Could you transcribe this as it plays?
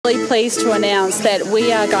Really pleased to announce that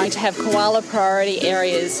we are going to have koala priority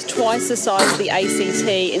areas twice the size of the ACT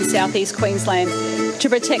in southeast Queensland to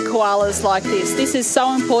protect koalas like this. This is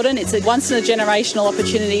so important. It's a once-in-a-generational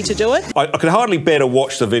opportunity to do it. I can hardly bear to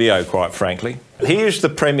watch the video, quite frankly. Here's the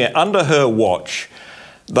Premier. Under her watch,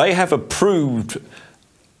 they have approved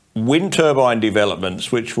wind turbine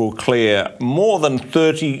developments which will clear more than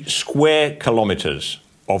 30 square kilometres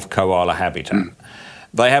of koala habitat.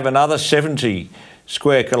 They have another 70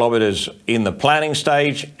 square kilometres in the planning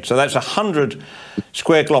stage. So that's 100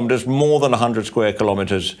 square kilometres, more than 100 square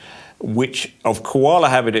kilometres, which of koala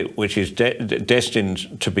habitat which is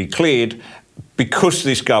destined to be cleared because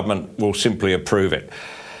this government will simply approve it.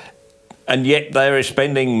 And yet they are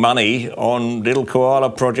spending money on little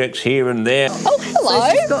koala projects here and there. Oh, hello. So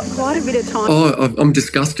she's got quite a bit of time. Oh, I'm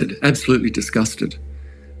disgusted, absolutely disgusted.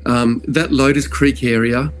 That Lotus Creek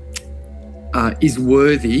area is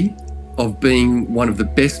worthy of being one of the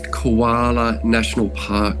best koala national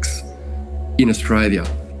parks in Australia.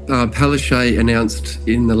 Palaszczuk announced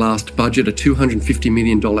in the last budget a $250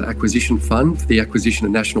 million acquisition fund for the acquisition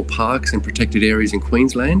of national parks and protected areas in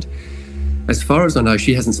Queensland. As far as I know,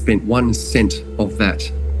 she hasn't spent 1 cent of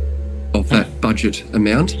that budget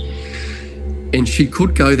amount. And she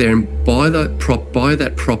could go there and buy that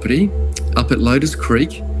property up at Lotus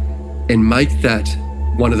Creek and make that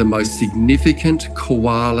one of the most significant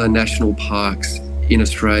koala national parks in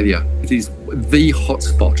Australia. It is the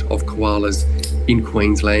hotspot of koalas in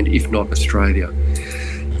Queensland, if not Australia.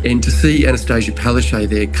 And to see Anastasia Palaszczuk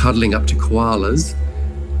there cuddling up to koalas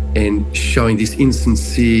and showing this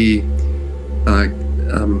insincere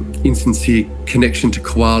connection to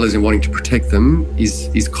koalas and wanting to protect them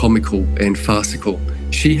is comical and farcical.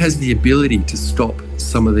 She has the ability to stop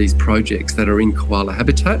some of these projects that are in koala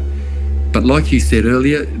habitat. But like you said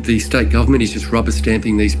earlier, the state government is just rubber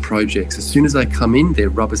stamping these projects. As soon as they come in, they're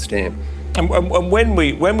rubber stamped. And when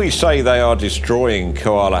we say they are destroying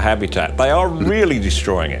koala habitat, they are really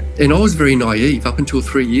destroying it. And I was very naive up until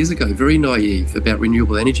 3 years ago, very naive about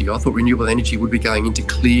renewable energy. I thought renewable energy would be going into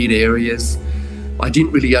cleared areas. I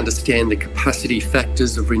didn't really understand the capacity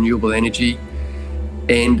factors of renewable energy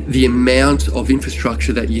and the amount of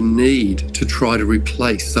infrastructure that you need to try to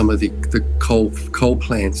replace some of the coal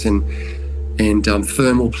plants and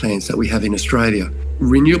thermal plants that we have in Australia.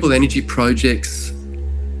 Renewable energy projects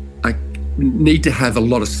need to have a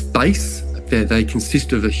lot of space. They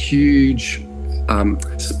consist of a huge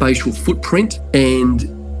spatial footprint, and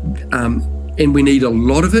we need a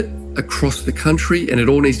lot of it across the country, and it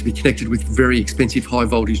all needs to be connected with very expensive high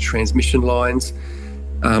voltage transmission lines,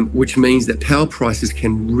 which means that power prices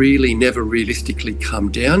can really never realistically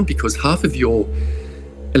come down, because half of your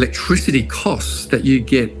electricity costs that you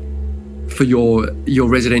get for your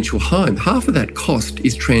residential home, half of that cost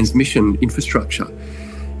is transmission infrastructure.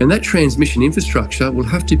 And that transmission infrastructure will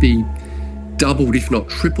have to be doubled, if not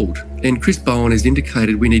tripled. And Chris Bowen has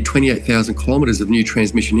indicated we need 28,000 kilometres of new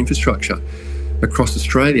transmission infrastructure across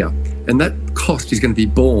Australia. And that cost is going to be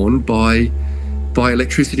borne by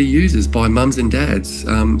electricity users, by mums and dads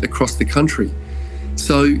across the country.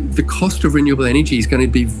 So the cost of renewable energy is going to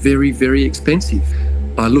be very, very expensive.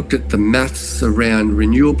 I looked at the maths around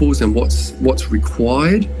renewables and what's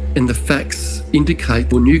required, and the facts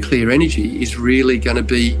indicate nuclear energy is really going to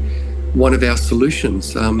be one of our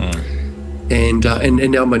solutions. And now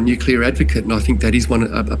I'm a nuclear advocate, and I think that is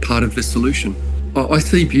a part of the solution. I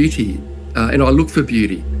see beauty, and I look for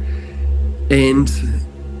beauty, and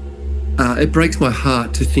it breaks my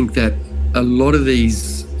heart to think that a lot of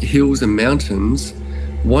these hills and mountains,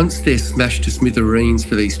 once they're smashed to smithereens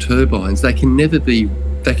for these turbines, they can never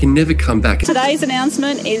come back. Today's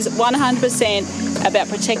announcement is 100% about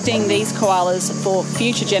protecting these koalas for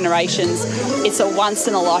future generations. It's a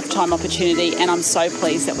once-in-a-lifetime opportunity, and I'm so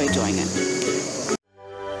pleased that we're doing it.